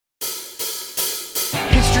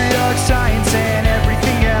dark science and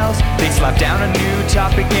everything else. They slap down a new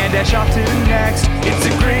topic and dash off to the next. It's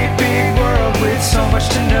a great big world with so much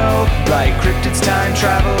to know, like cryptids, time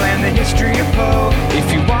travel, and the history of Poe.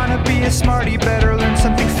 If you wanna be a smarty, better learn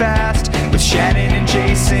something fast with Shannon and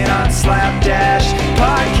Jason on Slapdash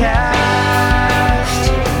Podcast.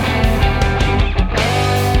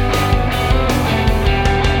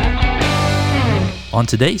 On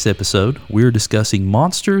today's episode, we're discussing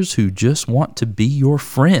monsters who just want to be your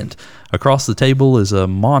friend. Across the table is a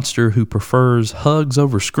monster who prefers hugs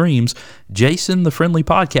over screams. Jason, the friendly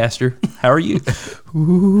podcaster. How are you?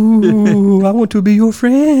 Ooh, I want to be your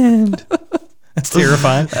friend. That's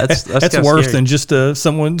terrifying. That's worse scary than just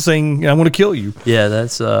someone saying, I want to kill you. Yeah,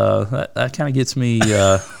 that kind of gets me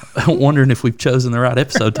wondering if we've chosen the right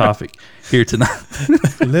episode topic here tonight.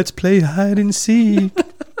 Let's play hide and seek.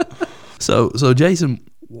 So Jason,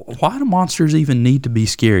 why do monsters even need to be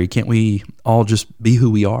scary? Can't we all just be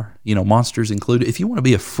who we are? You know, monsters included. If you want to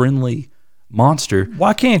be a friendly monster,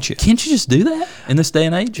 why can't you? Can't you just do that in this day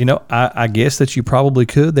and age? You know, I guess that you probably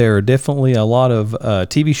could. There are definitely a lot of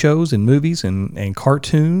TV shows and movies and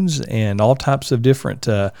cartoons and all types of different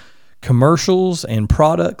commercials and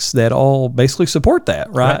products that all basically support that,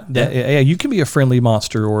 right? Yeah, you can be a friendly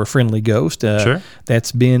monster or a friendly ghost. Sure.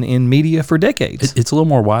 That's been in media for decades. It's a little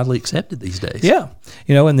more widely accepted these days. Yeah.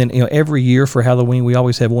 You know, and then, you know, every year for Halloween, we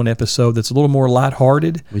always have one episode that's a little more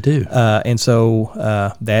lighthearted. We do. And so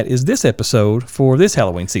that is this episode for this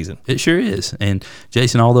Halloween season. It sure is. And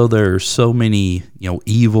Jason, although there are so many, you know,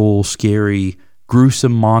 evil, scary,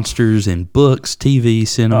 gruesome monsters in books, TV,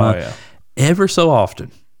 cinema, ever so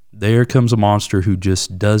often, there comes a monster who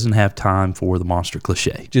just doesn't have time for the monster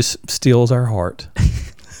cliche. Just steals our heart.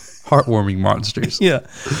 Heartwarming monsters. Yeah.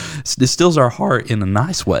 It steals our heart in a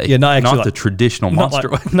nice way. Yeah, not the traditional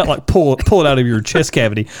monster way. Not like pull it out of your chest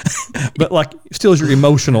cavity, but like steals your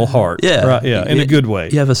emotional heart. Yeah. Right, yeah, in a good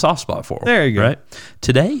way. You have a soft spot for them. There you go. Right?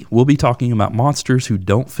 Today, we'll be talking about monsters who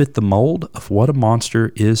don't fit the mold of what a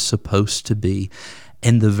monster is supposed to be.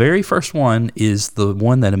 And the very first one is the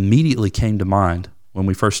one that immediately came to mind when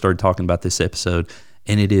we first started talking about this episode,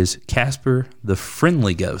 and it is Casper the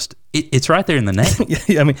Friendly Ghost. It's right there in the name.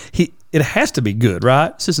 Yeah, I mean, it has to be good,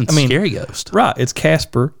 right? This isn't Scary Ghost. Right, it's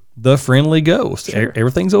Casper the Friendly Ghost. Sure.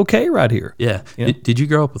 Everything's okay right here. Yeah. Did you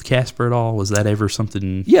grow up with Casper at all? Was that ever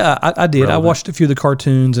something? Yeah, I did. relevant? I watched a few of the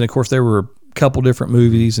cartoons, and of course there were couple different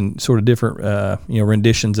movies and sort of different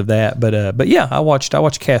renditions of that, but yeah, I watched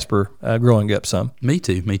Casper growing up some. Me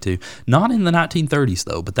too. Not in the 1930s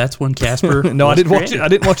though, but that's when Casper No, I didn't watch it. I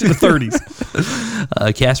didn't watch it in the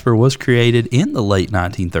 30s. Casper was created in the late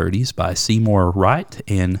 1930s by Seymour Wright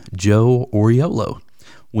and Joe Oriolo.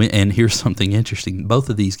 And here's something interesting. Both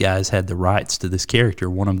of these guys had the rights to this character.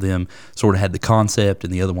 One of them sort of had the concept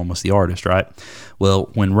and the other one was the artist, right? Well,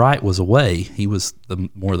 when Wright was away, he was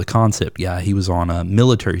more the concept guy. He was on a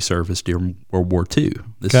military service during World War II.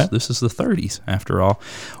 This is the 30s, after all.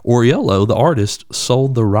 Oriolo, the artist,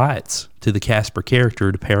 sold the rights to the Casper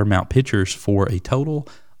character to Paramount Pictures for a total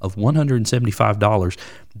of $175.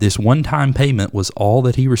 This one-time payment was all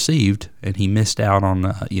that he received, and he missed out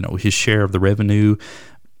on his share of the revenue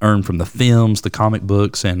earned from the films, the comic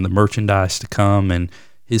books, and the merchandise to come. And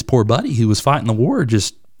his poor buddy who was fighting the war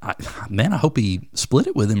I hope he split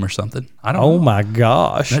it with him or something. I don't know. Oh my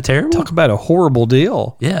gosh. Isn't that terrible? Talk about a horrible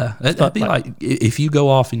deal. Yeah. That'd be like if you go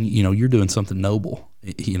off and, you're doing something noble,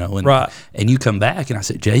 and, right. And you come back and I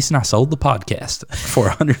said, Jason, I sold the podcast for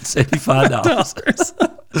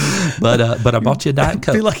 $175. But I bought you a Diet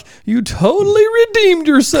Coke. Be like, you totally redeemed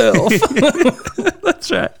yourself. That's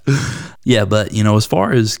right. Yeah, but as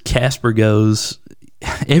far as Casper goes,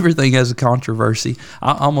 everything has a controversy.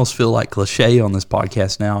 I almost feel like cliche on this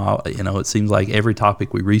podcast now. It seems like every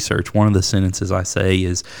topic we research, one of the sentences I say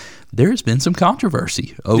is, there's been some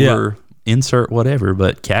controversy over insert whatever,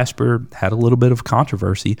 but Casper had a little bit of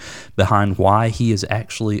controversy behind why he is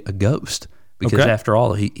actually a ghost. Because after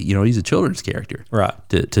all, he's a children's character, right?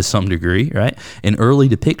 To some degree, right? In early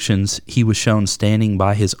depictions, he was shown standing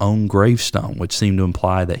by his own gravestone, which seemed to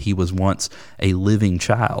imply that he was once a living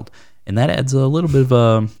child. And that adds a little bit of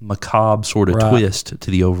a macabre sort of twist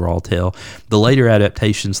to the overall tale. The later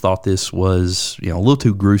adaptations thought this was, a little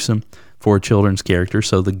too gruesome for a children's character,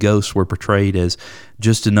 so the ghosts were portrayed as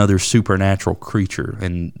just another supernatural creature,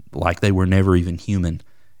 and like they were never even human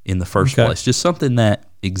in the first place. Just something that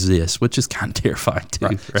exists, which is kind of terrifying too.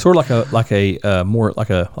 Right. Sort of like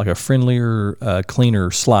a friendlier,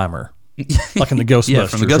 cleaner Slimer. Like in the Ghostbusters. Yeah,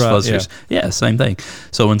 from the Ghostbusters. Right? Yeah, same thing.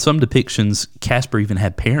 So in some depictions, Casper even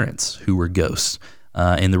had parents who were ghosts.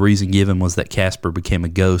 And the reason given was that Casper became a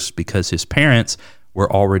ghost because his parents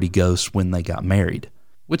were already ghosts when they got married.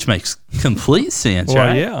 Which makes complete sense, Well,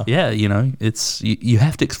 right? yeah. Yeah, it's you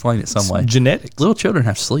have to explain it some way. Genetics. Little children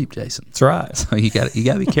have to sleep, Jason. That's right. So you got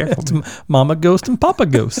to be careful. Mama ghost and Papa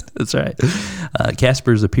ghost. That's right.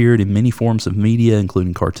 Casper's appeared in many forms of media,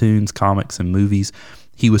 including cartoons, comics, and movies.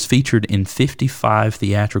 He was featured in 55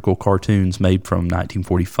 theatrical cartoons made from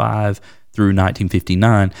 1945 through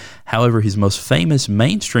 1959. However, his most famous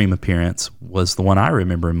mainstream appearance was the one I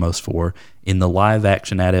remember him most for in the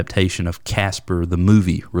live-action adaptation of Casper the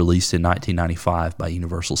movie, released in 1995 by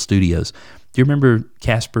Universal Studios. Do you remember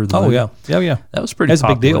Casper the movie? Oh, yeah. That was pretty That's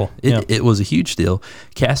popular. a big deal. Yeah. It was a huge deal.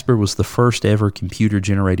 Casper was the first ever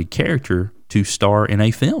computer-generated character to star in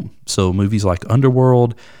a film. So movies like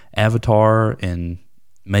Underworld, Avatar, and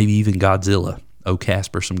maybe even Godzilla owe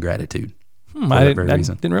Casper some gratitude. I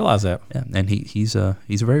didn't realize that. Yeah, and he's a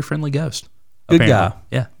very friendly ghost. Good apparently. guy.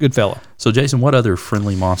 Yeah. Good fella. So, Jason, what other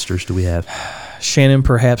friendly monsters do we have? Shannon,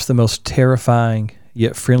 perhaps the most terrifying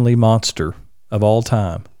yet friendly monster of all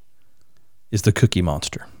time is the Cookie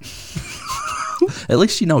Monster. At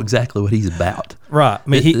least you know exactly what he's about. Right. I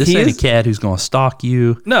mean, This he ain't is a cat who's going to stalk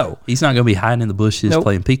you. No. He's not going to be hiding in the bushes Nope.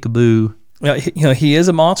 playing peekaboo. He is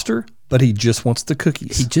a monster, but he just wants the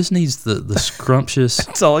cookies. He just needs the scrumptious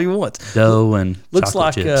That's all he wants. dough and Looks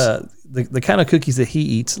chocolate like chips. the kind of cookies that he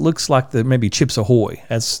eats looks like the maybe Chips Ahoy.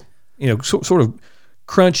 That's sort of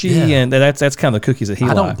crunchy, Yeah. and that's kind of the cookies that he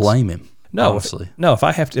I likes. don't blame him. No, honestly. if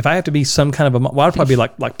I have to be some kind of I'd probably be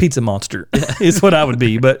like Pizza Monster is what I would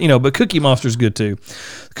be. But Cookie Monster is good too.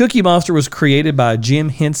 Cookie Monster was created by Jim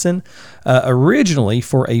Henson originally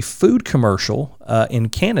for a food commercial in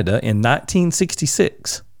Canada in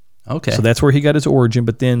 1966. Okay. So that's where he got his origin.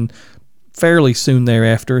 But then fairly soon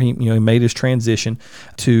thereafter, he made his transition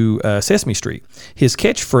to Sesame Street. His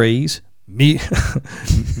catchphrase, me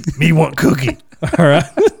want cookie. All right.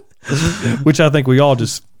 Which I think we all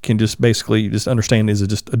can basically understand is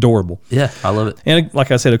just adorable. Yeah, I love it. And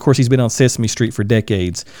like I said, of course, he's been on Sesame Street for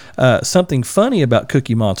decades. Something funny about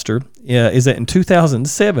Cookie Monster is that in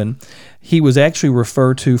 2007, he was actually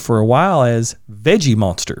referred to for a while as Veggie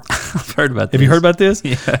Monster. I've heard about this. Have you heard about this?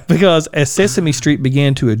 Yeah. Because as Sesame Street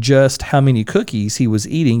began to adjust how many cookies he was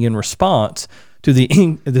eating in response to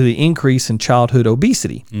the increase in childhood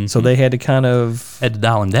obesity, so they had to kind of Had to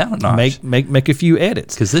dial him down a notch. make a few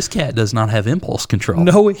edits. Because this cat does not have impulse control.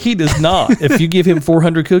 No, he does not. If you give him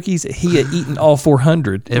 400 cookies, he had eaten all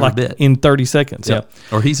 400 Every bit. in 30 seconds. Yeah.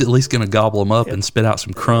 Or he's at least going to gobble them up and spit out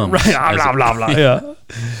some crumbs. Right. Blah, blah, blah. Yeah.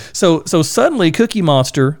 So suddenly Cookie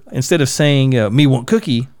Monster, instead of saying me want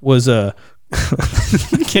cookie, was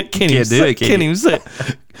can't even say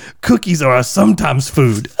cookies are sometimes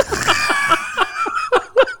food.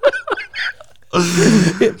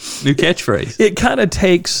 New catchphrase. It kind of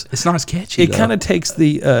takes It's not as catchy. it kind of takes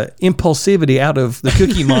the impulsivity out of the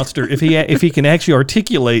Cookie Monster if he can actually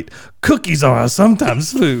articulate cookies are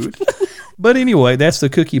sometimes food. But anyway, that's the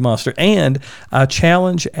Cookie Monster, and I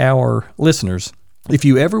challenge our listeners, if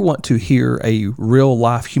you ever want to hear a real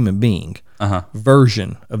life human being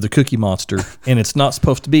version of the Cookie Monster, and it's not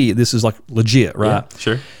supposed to be, this is like legit, right? Yeah,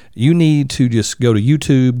 sure. You need to just go to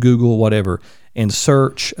YouTube, Google, whatever, and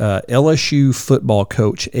search LSU football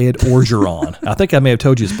coach Ed Orgeron. I think I may have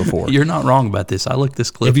told you this before. You're not wrong about this. I looked this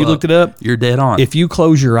clip Have you looked it up? You're dead on. If you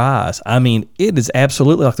close your eyes, I mean, it is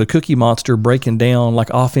absolutely like the Cookie Monster breaking down like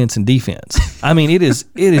offense and defense. I mean, it is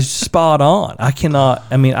spot on.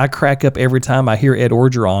 I crack up every time I hear Ed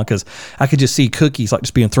Orgeron because I could just see cookies like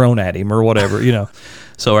just being thrown at him or whatever,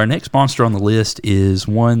 So our next monster on the list is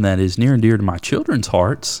one that is near and dear to my children's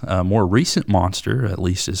hearts, a more recent monster, at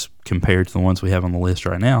least as compared to the ones we have on the list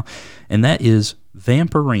right now, and that is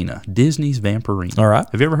Vampirina, Disney's Vampirina. All right.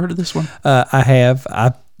 Have you ever heard of this one? I have.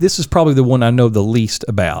 This is probably the one I know the least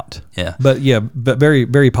about. Yeah. But very,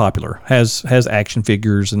 very popular. Has action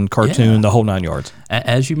figures and cartoon, the whole 9 yards.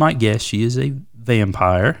 As you might guess, she is a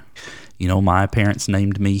vampire. My parents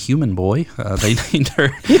named me Human Boy. They named her,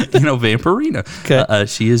 Vampirina. Okay.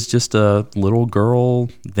 She is just a little girl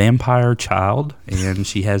vampire child, and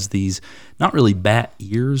she has these not really bat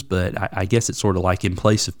ears, but I guess it's sort of like in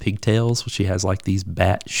place of pigtails. She has like these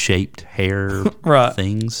bat-shaped hair Right.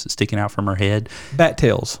 things sticking out from her head. Bat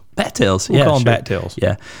tails. Bat tails. We'll yeah, call them sure. bat tails.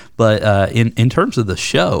 Yeah. But in terms of the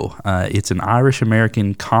show, it's an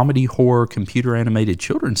Irish-American comedy horror computer animated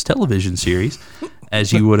children's television series,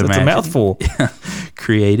 as you would That's imagine. a mouthful.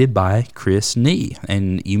 Created by Chris Nee.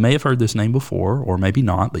 And you may have heard this name before, or maybe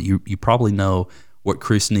not, but you probably know what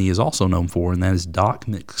Chris Nee is also known for, and that is Doc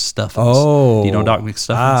McStuffins. Oh. Do you know Doc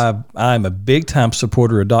McStuffins? I'm a big time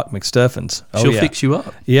supporter of Doc McStuffins. Oh, She'll yeah. fix you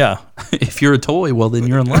up. Yeah. If you're a toy, well, then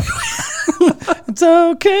you're in luck. It's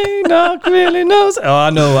okay, Doc really knows. Oh, I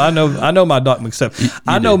know my Doc McStuffins.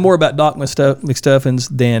 I know more about Doc McStuffins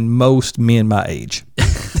than most men my age.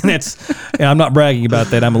 And I'm not bragging about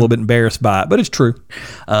that. I'm a little bit embarrassed by it, but it's true.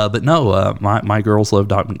 But no, my girls love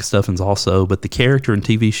Doc McStuffins also. But the character and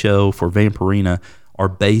TV show for Vampirina are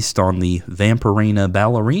based on the Vampirina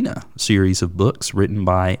Ballerina series of books written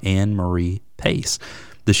by Anne Marie Pace.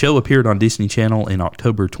 The show appeared on Disney Channel in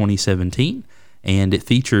October 2017, and it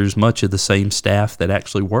features much of the same staff that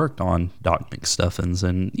actually worked on Doc McStuffins.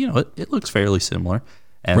 And, it looks fairly similar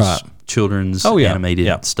as children's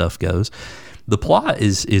animated stuff goes. The plot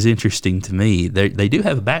is interesting to me. They do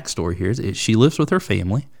have a backstory here. She lives with her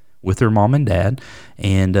family, with her mom and dad,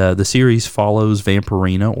 and the series follows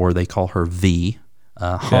Vampirina, or they call her V.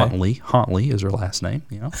 Huntley. Huntley is her last name,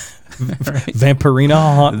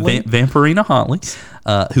 Vampirina Huntley. Vampirina Huntley.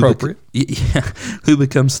 Appropriate. Who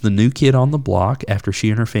becomes the new kid on the block after she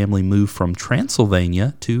and her family move from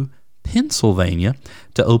Transylvania to Pennsylvania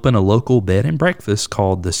to open a local bed and breakfast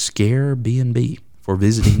called the Scare B&B for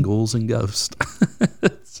visiting ghouls and ghosts.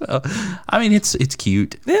 So, I mean, it's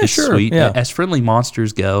cute. Yeah, it's sure. Sweet. Yeah. As friendly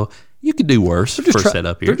monsters go, you could do worse for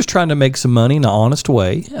setup here. They're just trying to make some money in an honest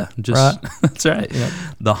way. Yeah, that's right. Yeah.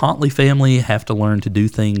 The Huntley family have to learn to do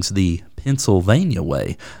things the Pennsylvania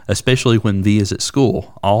way, especially when V is at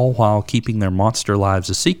school, all while keeping their monster lives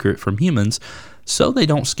a secret from humans so they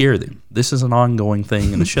don't scare them. This is an ongoing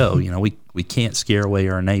thing in the show. We can't scare away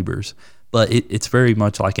our neighbors. But it's very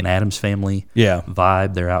much like an Addams Family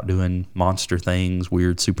vibe. They're out doing monster things,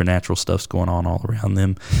 weird supernatural stuff's going on all around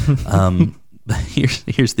them.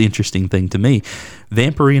 Here's the interesting thing to me.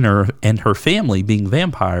 Vampirina and her family, being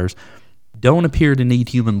vampires, don't appear to need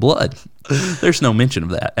human blood. There's no mention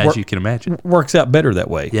of that, as you can imagine. Works out better that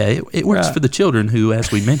way. Yeah, it works for the children who,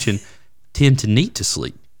 as we mentioned, tend to need to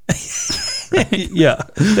sleep. Yeah,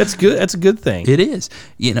 that's good. That's a good thing. It is.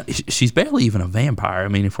 She's barely even a vampire. I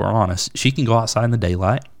mean, if we're honest, she can go outside in the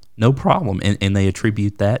daylight, no problem. And they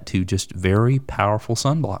attribute that to just very powerful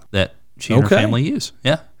sunblock that she and her family use.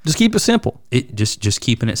 Yeah. Just keep it simple. Just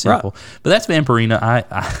keeping it simple. Right. But that's Vampirina.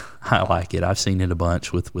 I like it. I've seen it a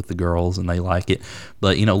bunch with the girls, and they like it.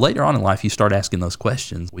 But later on in life, you start asking those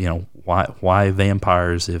questions. Why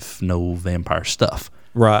vampires if no vampire stuff?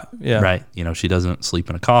 Right. Yeah. Right. She doesn't sleep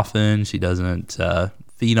in a coffin. She doesn't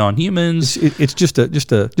feed on humans. It's just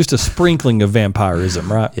a sprinkling of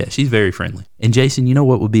vampirism, right? Yeah. She's very friendly. And Jason, you know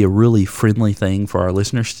what would be a really friendly thing for our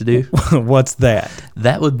listeners to do? What's that?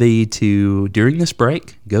 That would be to, during this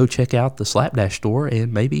break, go check out the Slapdash store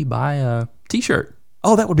and maybe buy a T-shirt.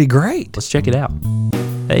 Oh, that would be great. Let's check it out.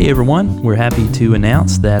 Hey, everyone. We're happy to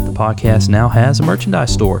announce that the podcast now has a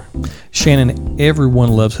merchandise store. Shannon,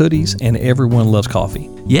 everyone loves hoodies and everyone loves coffee.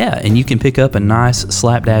 Yeah, and you can pick up a nice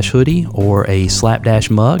Slapdash hoodie or a Slapdash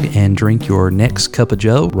mug and drink your next cup of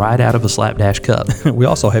joe right out of a Slapdash cup. We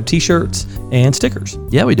also have T-shirts and stickers.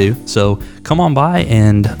 Yeah, we do. So come on by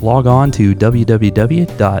and log on to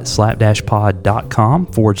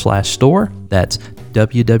www.slapdashpod.com/store. That's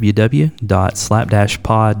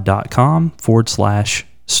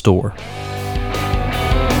www.slapdashpod.com/store.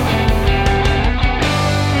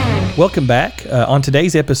 Welcome back. On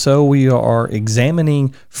today's episode, we are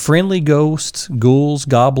examining friendly ghosts, ghouls,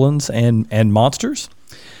 goblins, and monsters.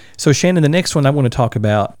 So, Shannon, the next one I want to talk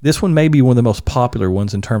about, this one may be one of the most popular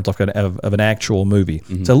ones in terms of an actual movie.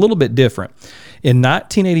 Mm-hmm. It's a little bit different. In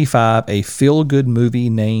 1985, a feel-good movie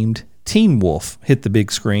named Teen Wolf hit the big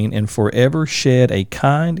screen and forever shed a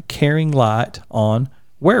kind, caring light on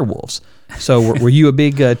werewolves. So were you a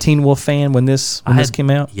big Teen Wolf fan when this came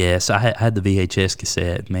out? Yes, I had the VHS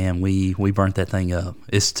cassette. Man, we burnt that thing up.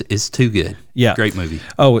 It's too good. Yeah, great movie.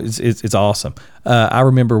 Oh, it's awesome. I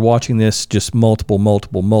remember watching this just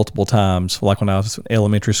multiple times, like when I was in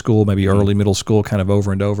elementary school, maybe early middle school, kind of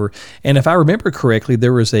over and over. And if I remember correctly,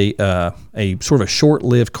 there was a sort of a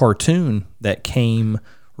short-lived cartoon that came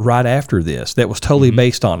right after this that was totally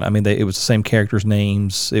based on. I mean, it was the same characters'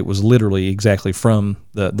 names. It was literally exactly from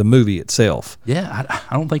the movie itself. Yeah,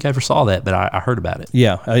 I don't think I ever saw that, but I heard about it.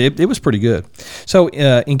 Yeah, it was pretty good. So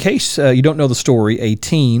in case you don't know the story, a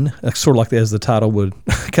teen, sort of like as the title would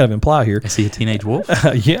kind of imply here. I see a teenage wolf?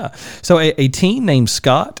 Yeah. So a teen named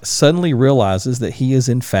Scott suddenly realizes that he is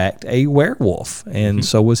in fact a werewolf, and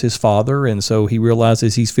so was his father, and so he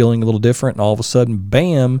realizes he's feeling a little different, and all of a sudden,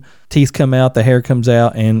 bam, teeth come out, the hair comes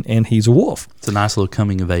out, and he's a wolf. It's a nice little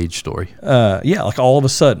coming-of-age story. Yeah, like all of a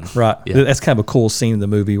sudden, right? Yeah. That's kind of a cool scene in the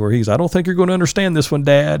movie where he's, I don't think you're going to understand this one,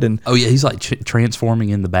 Dad. And oh, yeah, he's like transforming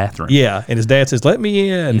in the bathroom. Yeah, and his dad says, let me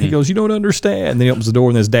in. He goes, you don't understand. And then he opens the door,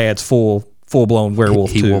 and his dad's full full blown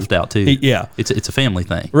werewolf. He too. wolfed out too. Yeah, it's a family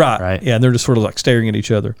thing, right. Yeah, and they're just sort of like staring at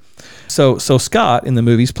each other. So Scott in the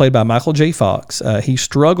movies, played by Michael J. Fox, he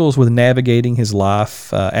struggles with navigating his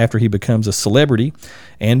life after he becomes a celebrity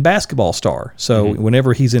and basketball star. So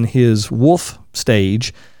whenever he's in his wolf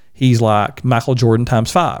stage, he's like Michael Jordan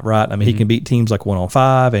times 5, right? I mean, he can beat teams like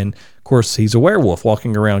 1-on-5, and of course, he's a werewolf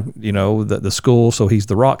walking around, the school. So he's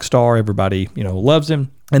the rock star. Everybody, loves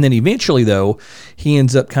him. And then eventually, though, he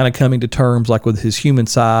ends up kind of coming to terms like with his human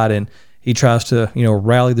side, and he tries to,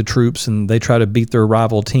 rally the troops, and they try to beat their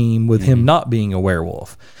rival team with him not being a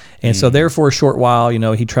werewolf. And so there for a short while,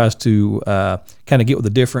 he tries to kind of get with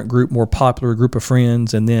a different group, more popular group of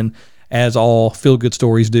friends. And then, as all feel-good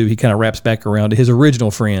stories do, he kind of wraps back around to his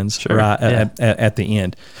original friends at the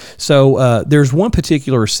end. So there's one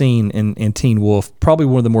particular scene in Teen Wolf, probably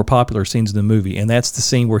one of the more popular scenes in the movie, and that's the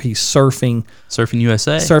scene where he's surfing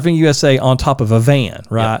USA on top of a van,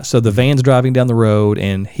 right? Yep. So the van's driving down the road,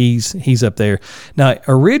 and he's up there. Now,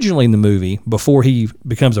 originally in the movie, before he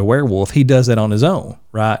becomes a werewolf, he does that on his own,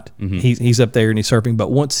 right? Mm-hmm. He's up there and he's surfing,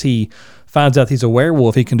 but once he finds out he's a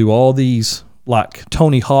werewolf, he can do all these like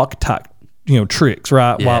Tony Hawk type, tricks,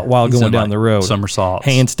 right? While going down the road, somersaults,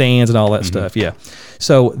 handstands, and all that stuff. Yeah.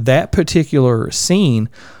 So that particular scene,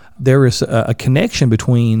 there is a connection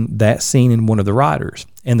between that scene and one of the writers,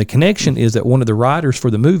 and the connection is that one of the writers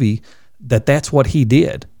for the movie, that's what he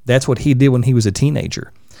did. That's what he did when he was a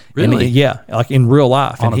teenager. Really? Yeah, like in real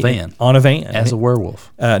life. On a van. As a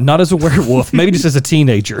werewolf. Not as a werewolf. Maybe just as a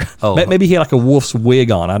teenager. Maybe he had like a wolf's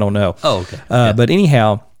wig on. I don't know. Oh, okay. But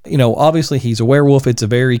anyhow, obviously he's a werewolf. It's a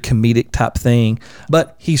very comedic type thing,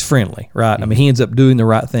 but he's friendly, right? Mm-hmm. I mean, he ends up doing the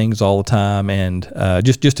right things all the time, and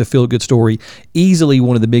just a feel-good story. Easily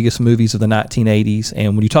one of the biggest movies of the 1980s.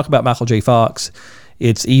 And when you talk about Michael J. Fox,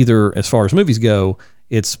 it's either, as far as movies go,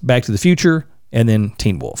 it's Back to the Future and then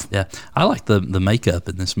Teen Wolf. Yeah, I like the makeup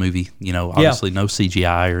in this movie. Obviously no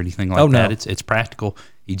CGI or anything like that. No. It's practical.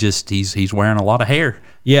 He's wearing a lot of hair.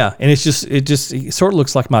 Yeah, and it sort of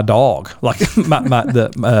looks like my dog, like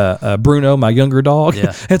the Bruno, my younger dog.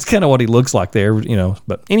 Yeah, that's kind of what he looks like there,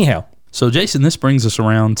 But anyhow, so Jason, this brings us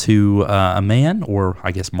around to a man, or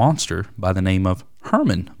I guess monster, by the name of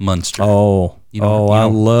Herman Munster. I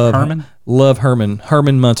love Herman. Love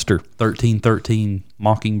Herman Munster. 1313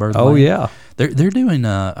 Mockingbird. Oh Lane. Yeah, they're doing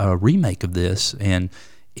a remake of this, and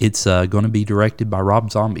it's going to be directed by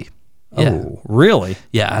Rob Zombie. Yeah. Oh, really?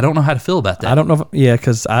 Yeah, I don't know how to feel about that. I don't know.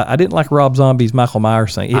 Because I didn't like Rob Zombie's Michael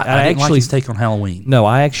Myers thing. I didn't like his take on Halloween. No,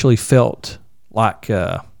 I actually felt like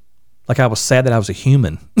I was sad that I was a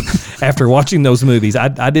human after watching those movies.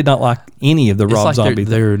 I did not like any of the Rob Zombie.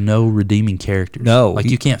 There are no redeeming characters. No,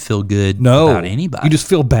 you can't feel good about anybody. You just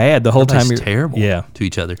feel bad the whole time. You're terrible. To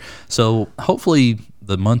each other. So hopefully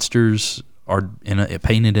the Munsters are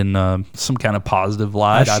painted in some kind of positive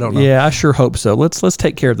light. I don't know. Yeah, I sure hope so. Let's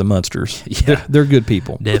take care of the Munsters. Yeah, they're good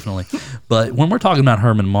people. Definitely. But when we're talking about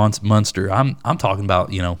Herman Munster, I'm talking about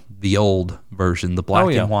the old version, the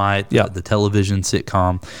black and white, the television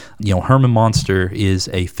sitcom. Herman Munster is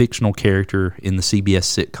a fictional character in the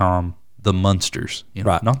CBS sitcom The Munsters.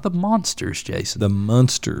 Right. Not the monsters, Jason. The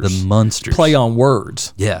Munsters. The Munsters. Play on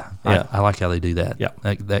words. Yeah. I like how they do that. Yeah.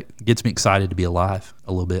 That gets me excited to be alive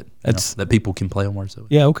a little bit. That people can play on words.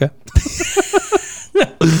 Yeah, okay.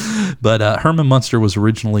 But Herman Munster was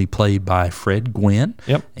originally played by Fred Gwynne.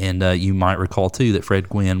 Yep. And you might recall, too, that Fred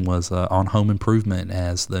Gwynne was on Home Improvement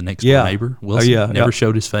as the next door neighbor, Wilson. Never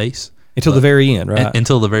showed his face. Until the very end, right?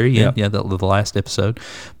 Until the very end, the last episode.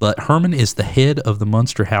 But Herman is the head of the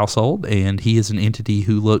Munster household, and he is an entity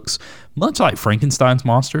who looks much like Frankenstein's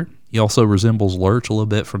monster. He also resembles Lurch a little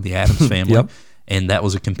bit from the Addams Family. Yep. And that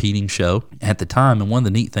was a competing show at the time. And one of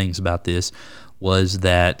the neat things about this was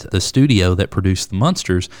that the studio that produced the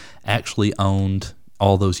Munsters actually owned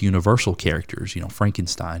all those Universal characters,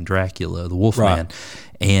 Frankenstein, Dracula, the Wolfman. Right.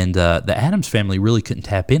 And the Addams Family really couldn't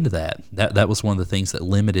tap into that. That was one of the things that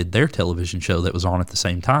limited their television show that was on at the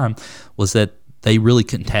same time, was that they really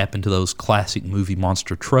couldn't tap into those classic movie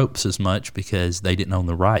monster tropes as much because they didn't own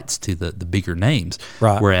the rights to the bigger names.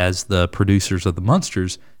 Right. Whereas the producers of the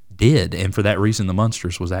Munsters did, and for that reason, the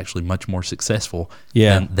Munsters was actually much more successful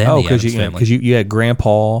than the Addams Family. Because you had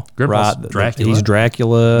Grandpa's right? Dracula. He's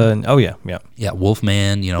Dracula, and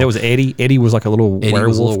Wolfman. That was Eddie. Eddie was like a little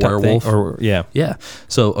werewolf. Yeah.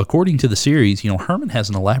 So according to the series, Herman has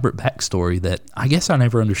an elaborate backstory that I guess I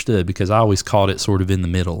never understood because I always caught it sort of in the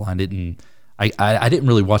middle. I I didn't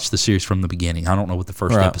really watch the series from the beginning. I don't know what the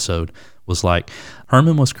first episode was like.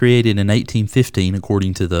 Herman was created in 1815,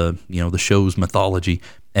 according to the show's mythology,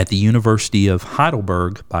 at the University of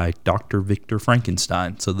Heidelberg by Dr. Victor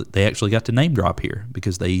Frankenstein. So that they actually got to name drop here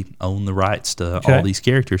because they own the rights to all these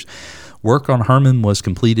characters. Work on Herman was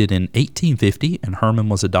completed in 1850, and Herman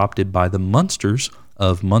was adopted by the Munsters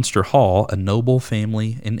of Munster Hall, a noble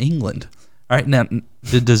family in England. All right, now,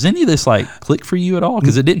 does any of this click for you at all?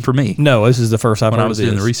 Because it didn't for me. No, this is the first I've when heard I was of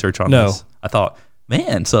doing this. the research on this. I thought,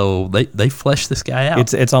 man, so they fleshed this guy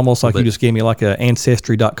out. It's almost like you just gave me like a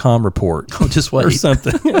Ancestry.com report. Oh, just wait. Or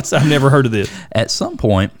something. I've never heard of this. At some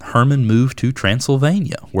point, Herman moved to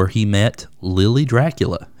Transylvania, where he met Lily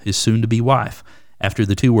Dracula, his soon-to-be wife. After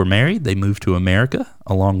the two were married, they moved to America,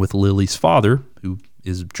 along with Lily's father, who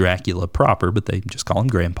is Dracula proper, but they just call him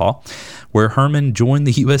Grandpa, where Herman joined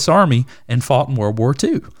the U.S. Army and fought in World War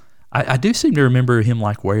II. I do seem to remember him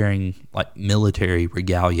wearing military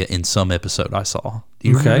regalia in some episode I saw. Do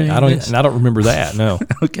you remember I don't remember that. No.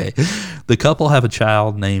 Okay. The couple have a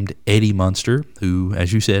child named Eddie Munster, who,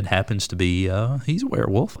 as you said, happens to be he's a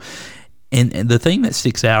werewolf. And the thing that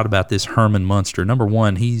sticks out about this Herman Munster, number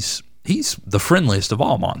one, he's the friendliest of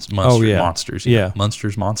all monsters.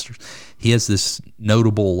 Monsters. Monsters. He has this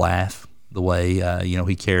notable laugh, the way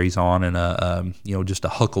he carries on, and just a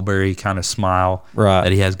huckleberry kind of smile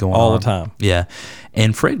that he has going all on the time. Yeah,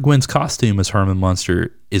 and Fred Gwynn's costume as Herman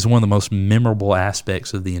Munster is one of the most memorable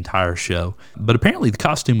aspects of the entire show. But apparently, the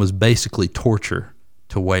costume was basically torture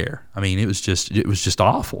to wear. I mean, it was just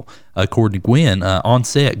awful. According to Gwynn, on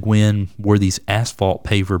set, Gwynn wore these asphalt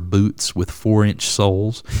paver boots with 4-inch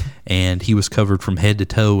soles, and he was covered from head to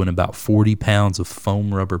toe in about 40 pounds of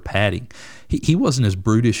foam rubber padding. He wasn't as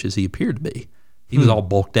brutish as he appeared to be. He was all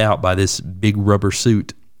bulked out by this big rubber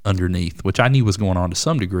suit underneath, which I knew was going on to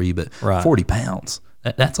some degree, but 40 pounds,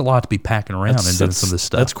 that's a lot to be packing around and doing some of this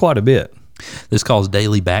stuff. That's quite a bit. This caused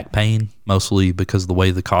daily back pain, mostly because the way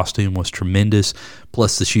the costume was tremendous,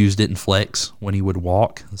 plus the shoes didn't flex when he would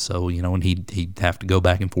walk. So, and he'd have to go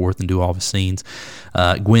back and forth and do all his scenes.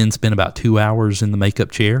 Gwynn spent about 2 hours in the makeup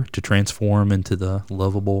chair to transform into the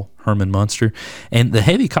lovable Herman Munster. And the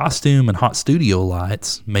heavy costume and hot studio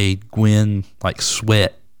lights made Gwynn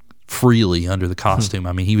sweat freely under the costume.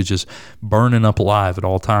 I mean, he was just burning up alive at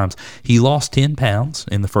all times. He lost 10 pounds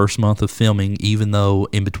in the first month of filming, even though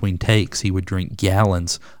in between takes he would drink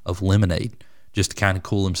gallons of lemonade just to kind of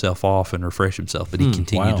cool himself off and refresh himself. But he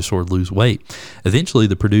continued to sort of lose weight. Eventually,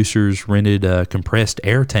 the producers rented a compressed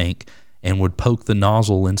air tank and would poke the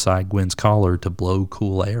nozzle inside Gwynn's collar to blow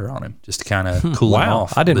cool air on him, just to kind of cool him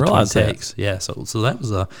off. I didn't realize takes. Yeah, so that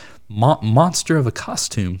was a monster of a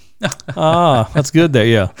costume. That's good there,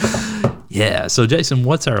 yeah. Yeah, so Jason,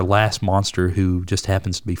 what's our last monster who just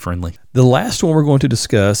happens to be friendly? The last one we're going to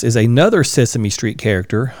discuss is another Sesame Street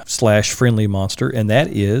character / friendly monster, and that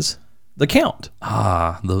is the Count.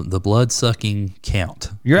 The blood-sucking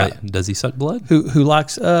Count. You're right. Wait, does he suck blood? Who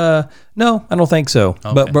likes, no, I don't think so.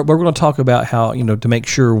 Okay. But we're going to talk about how, to make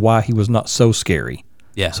sure why he was not so scary.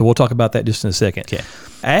 Yeah. So we'll talk about that just in a second. Okay.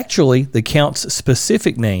 Actually, the Count's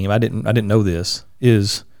specific name, I didn't know this,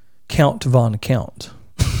 is Count Von Count.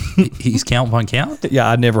 He's Count Von Count? Yeah,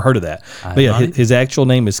 I'd never heard of that. But yeah, his actual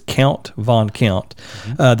name is Count Von Count.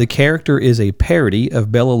 Mm-hmm. The character is a parody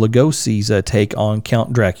of Bela Lugosi's take on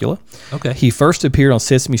Count Dracula. Okay. He first appeared on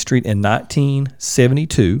Sesame Street in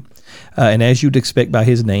 1972. And as you'd expect by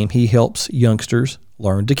his name, he helps youngsters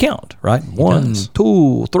learn to count, right? 1,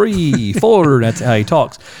 2, 3, 4. That's how he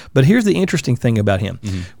talks. But here's the interesting thing about him.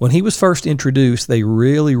 Mm-hmm. When he was first introduced, they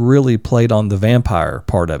really, really played on the vampire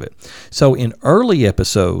part of it. So in early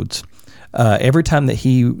episodes, every time that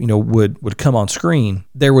he would come on screen,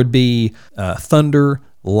 there would be thunder,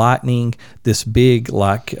 lightning, this big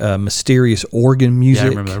mysterious organ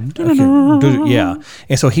music. Yeah, I remember. Okay. Yeah.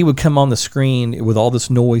 And so he would come on the screen with all this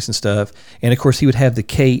noise and stuff. And of course he would have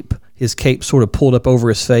his cape sort of pulled up over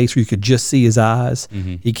his face where you could just see his eyes.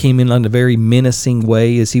 Mm-hmm. He came in a very menacing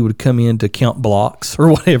way as he would come in to count blocks or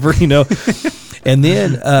whatever, And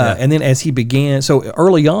then as he began, so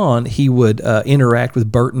early on he would interact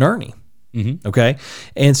with Bert and Ernie. Mm-hmm. Okay.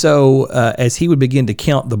 And so as he would begin to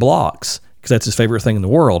count the blocks, because that's his favorite thing in the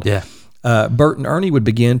world. Yeah. Bert and Ernie would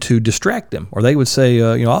begin to distract him, or they would say,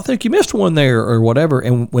 I think you missed one there, or whatever.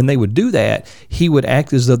 And when they would do that, he would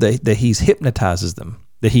act as though that he hypnotizes them.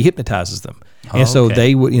 And so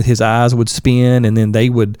they would, his eyes would spin, and then they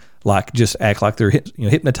would like just act like they're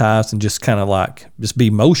hypnotized and just kind of like just be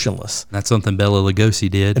motionless. That's something Bela Lugosi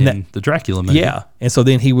did in the Dracula movie. Yeah, and so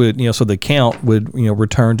then he would, so the Count would,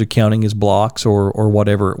 return to counting his blocks or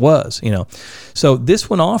whatever it was, So this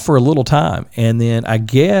went on for a little time, and then I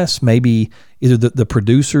guess maybe either the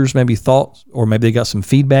producers maybe thought, or maybe they got some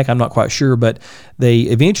feedback, I'm not quite sure, but they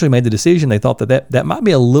eventually made the decision. They thought that might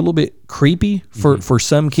be a little bit creepy for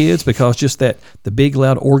some kids, because just that the big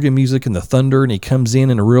loud organ music and the thunder, and he comes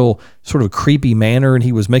in a real sort of creepy manner, and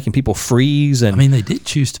he was making people freeze. And I mean, they did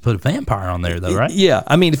choose to put a vampire on there, though, right? Yeah,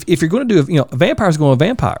 I mean, if you're going to do a vampire's going to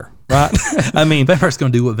vampire, right? I mean, vampire's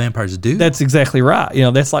going to do what vampires do. That's exactly right.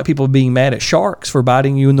 That's like people being mad at sharks for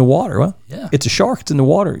biting you in the water. Well, yeah, it's a shark. It's in the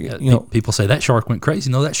water. People say that shark went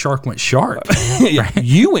crazy. No, that shark went shark.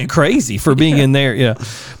 You went crazy for being in there. Yeah,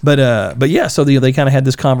 but yeah. So they kind of had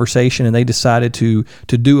this conversation, and they decided to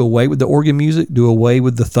do away with the organ music, do away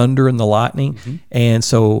with the thunder and the lightning. And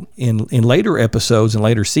so in later episodes and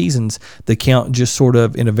later seasons, the Count just sort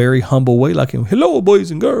of in a very humble way, like, hello, boys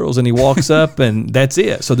and girls, and he walks up, and that's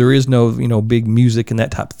it. So there is no big music and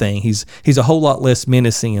that type of thing. He's a whole lot less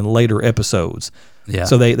menacing in later episodes. Yeah.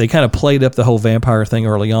 So they kind of played up the whole vampire thing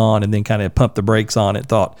early on, and then kind of pumped the brakes on it.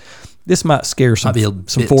 Thought this might scare some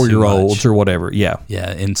 4-year-olds or whatever. Yeah.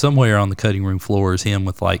 Yeah. And somewhere on the cutting room floor is him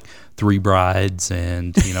with like 3 brides,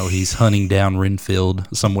 and he's hunting down Renfield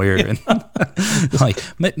somewhere. And like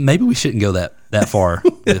maybe we shouldn't go that far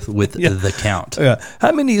with the Count. Yeah.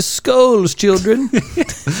 How many skulls, children?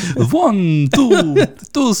 1,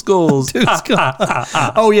 2 skulls. 2 skulls.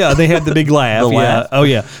 Oh yeah, they had the big laugh. Laugh. Oh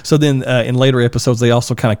yeah. So then in later episodes, they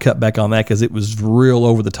also kind of cut back on that because it was real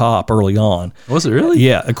over the top early on. Was it really?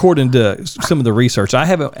 Yeah. According to some of the research, I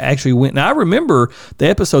haven't actually went. Now I remember the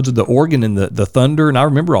episodes of the organ and the thunder, and I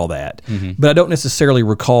remember all that. But I don't necessarily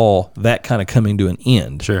recall that kind of coming to an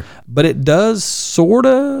end. Sure. But it does sort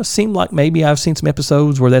of seem like maybe I've seen some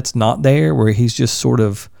episodes where that's not there, where he's just sort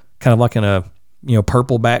of kind of like in a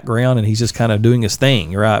purple background, and he's just kind of doing his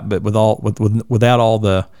thing, right? But without all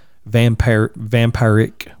the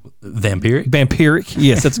vampiric.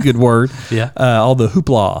 Yes, that's a good word. Yeah. All the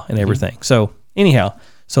hoopla and everything. So anyhow.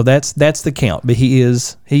 So that's the Count, but he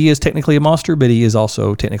is technically a monster, but he is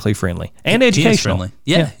also technically friendly and educational.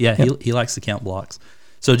 He is friendly. He likes to count blocks.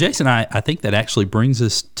 So Jason, I think that actually brings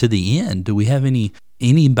us to the end. Do we have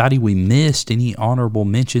anybody we missed? Any honorable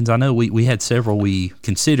mentions? I know we had several we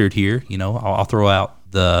considered here. I'll throw out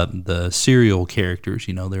the serial characters.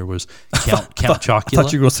 There was Count Chocula. I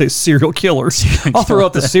thought you were going to say serial killers. I'll throw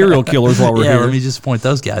out the serial killers while we're here. Let me just point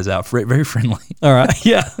those guys out. Very friendly. All right.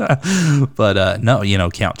 Yeah. But no,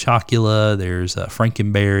 Count Chocula. There's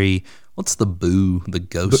Frankenberry. What's the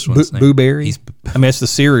ghost one's name? Boo Berry? I mean, it's the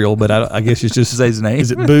cereal, but I guess it's just... Say his name.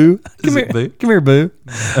 Is it Boo? Come here, Boo.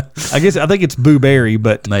 I think it's Boo Berry,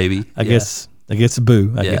 but... Maybe. I guess it's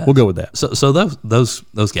Boo. I guess. We'll go with that. So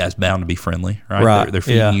those guys bound to be friendly, right? Right. They're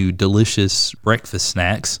feeding you delicious breakfast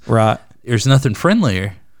snacks. Right. There's nothing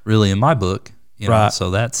friendlier, really, in my book. Right.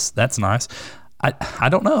 So that's nice. I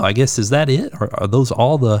don't know. I guess, is that it? Or are those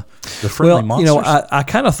all the friendly monsters? I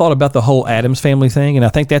kind of thought about the whole Addams Family thing, and I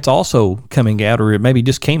think that's also coming out, or it maybe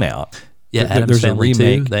just came out. Yeah, Addams Family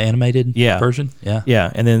 2, the animated version. Yeah.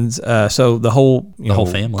 Yeah, and then so the whole whole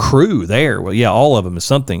family crew there. Well, yeah, all of them is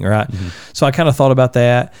something, right? So I kind of thought about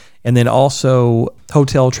that, and then also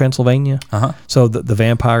Hotel Transylvania. So the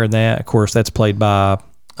vampire in that, of course, that's played by.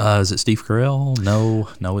 Is it Steve Carell? No,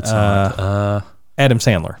 it's not. Adam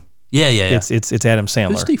Sandler. Yeah. It's Adam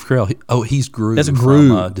Sandler. Who's Steve Carell? He's Gru. That's Gru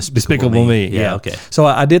from Despicable Me. Yeah. Okay. So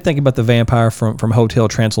I did think about the vampire from Hotel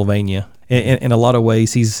Transylvania. In a lot of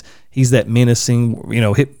ways, he's that menacing. I'm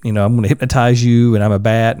going to hypnotize you, and I'm a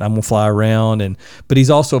bat, and I'm going to fly around, but he's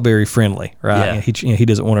also very friendly, right? Yeah. He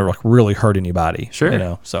doesn't want to really hurt anybody.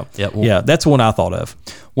 Sure. So yeah, that's the one I thought of.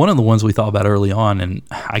 One of the ones we thought about early on, and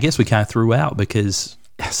I guess we kind of threw out because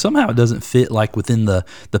somehow it doesn't fit like within the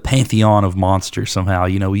pantheon of monsters somehow.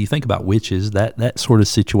 You think about witches, that sort of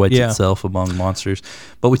situates itself among monsters.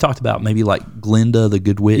 But we talked about maybe like Glinda, the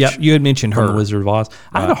Good Witch. Yeah, you had mentioned her. The Wizard of Oz. Right.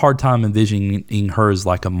 I had a hard time envisioning her as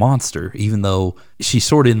like a monster, even though she's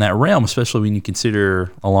sort of in that realm, especially when you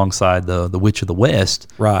consider alongside the Witch of the West.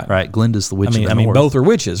 Right. Glinda's the Witch of the North. I mean, both are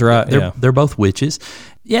witches, right? They're both witches.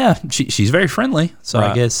 Yeah, she's very friendly. So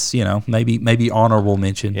I guess, maybe honorable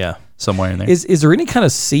mention. Yeah. Somewhere in there. Is there any kind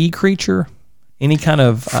of sea creature? Any kind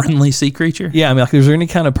of friendly sea creature? Yeah, I mean, is there any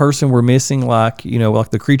kind of person we're missing, like like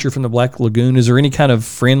the creature from the Black Lagoon? Is there any kind of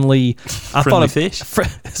friendly? Friendly fish?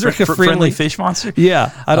 Is there a friendly fish monster?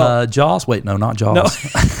 Yeah, I don't. Jaws? Wait, no, not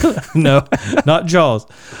Jaws. No, not Jaws.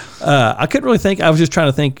 I couldn't really think. I was just trying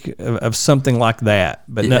to think of something like that,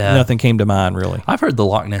 but nothing came to mind really. I've heard the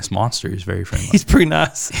Loch Ness Monster is very friendly. He's pretty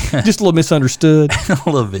nice. Just a little misunderstood. A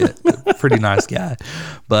little bit. Pretty nice guy.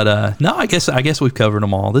 But no, I guess we've covered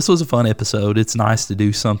them all. This was a fun episode. It's nice to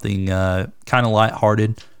do something kind of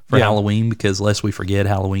lighthearted for Halloween, because lest we forget,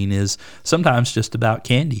 Halloween is sometimes just about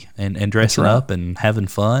candy and dressing up and having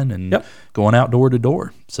fun and going out door to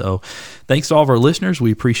door. So thanks to all of our listeners.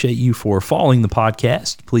 We appreciate you for following the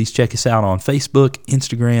podcast. Please check us out on Facebook,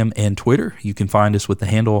 Instagram, and Twitter. You can find us with the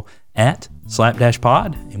handle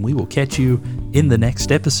 @slapdashpod, and we will catch you in the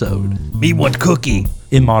next episode. Me want cookie.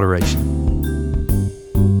 In moderation.